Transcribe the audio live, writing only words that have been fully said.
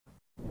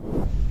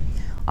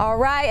All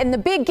right, and the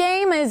big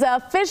game is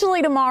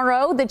officially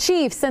tomorrow. The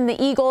Chiefs and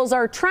the Eagles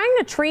are trying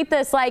to treat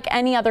this like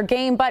any other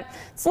game, but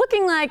it's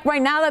looking like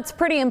right now that's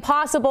pretty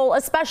impossible,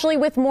 especially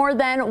with more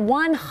than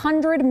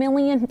 100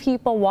 million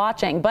people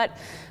watching. But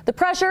the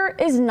pressure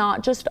is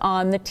not just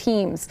on the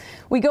teams.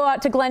 We go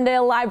out to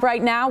Glendale Live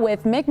right now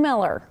with Mick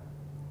Miller.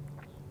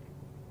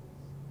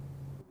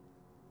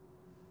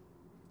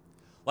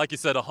 Like you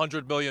said,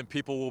 100 million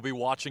people will be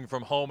watching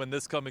from home, and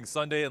this coming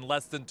Sunday in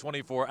less than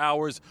 24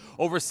 hours,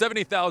 over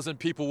 70,000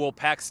 people will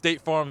pack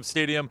State Farm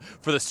Stadium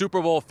for the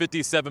Super Bowl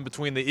 57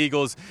 between the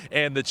Eagles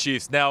and the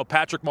Chiefs. Now,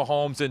 Patrick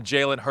Mahomes and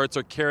Jalen Hurts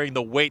are carrying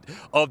the weight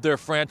of their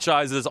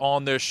franchises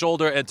on their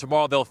shoulder, and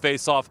tomorrow they'll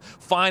face off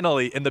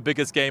finally in the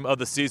biggest game of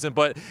the season.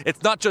 But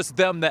it's not just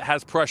them that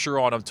has pressure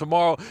on them.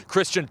 Tomorrow,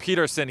 Christian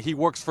Peterson, he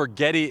works for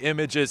Getty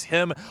Images.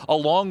 Him,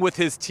 along with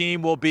his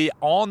team, will be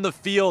on the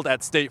field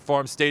at State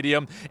Farm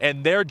Stadium,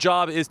 and their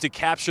job is to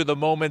capture the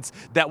moments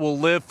that will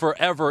live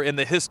forever in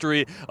the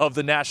history of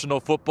the National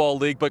Football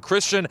League. But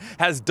Christian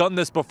has done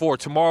this before.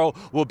 Tomorrow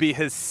will be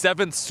his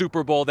 7th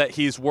Super Bowl that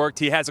he's worked.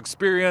 He has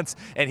experience,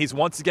 and he's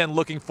once again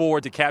looking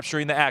forward to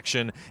capturing the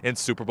action in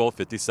Super Bowl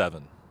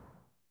 57.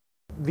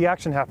 The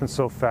action happens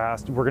so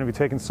fast. We're going to be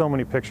taking so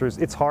many pictures.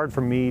 It's hard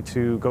for me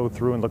to go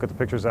through and look at the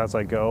pictures as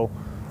I go.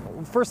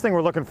 First thing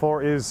we're looking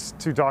for is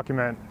to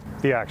document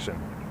the action.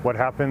 What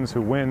happens,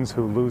 who wins,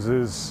 who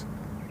loses,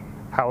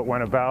 how it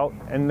went about,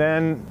 and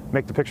then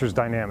make the pictures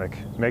dynamic,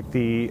 make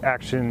the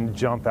action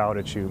jump out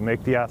at you,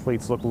 make the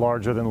athletes look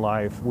larger than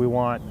life. We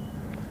want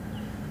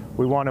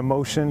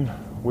emotion,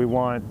 we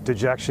want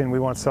dejection, we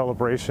want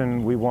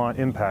celebration, we want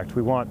impact,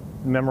 we want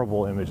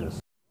memorable images.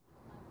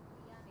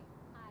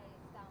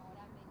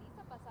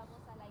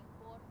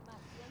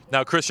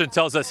 Now, Christian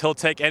tells us he'll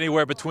take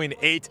anywhere between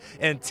 8,000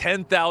 and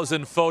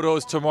 10,000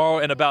 photos tomorrow,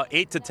 and about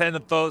 8,000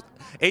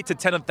 to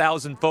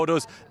 10,000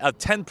 photos.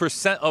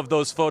 10% of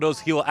those photos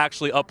he will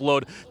actually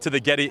upload to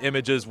the Getty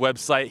Images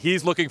website.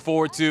 He's looking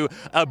forward to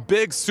a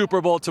big Super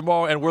Bowl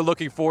tomorrow, and we're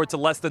looking forward to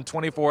less than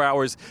 24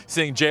 hours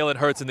seeing Jalen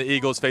Hurts and the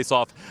Eagles face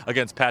off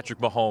against Patrick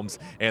Mahomes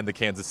and the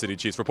Kansas City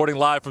Chiefs. Reporting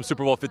live from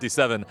Super Bowl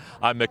 57,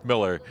 I'm Mick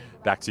Miller.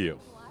 Back to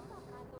you.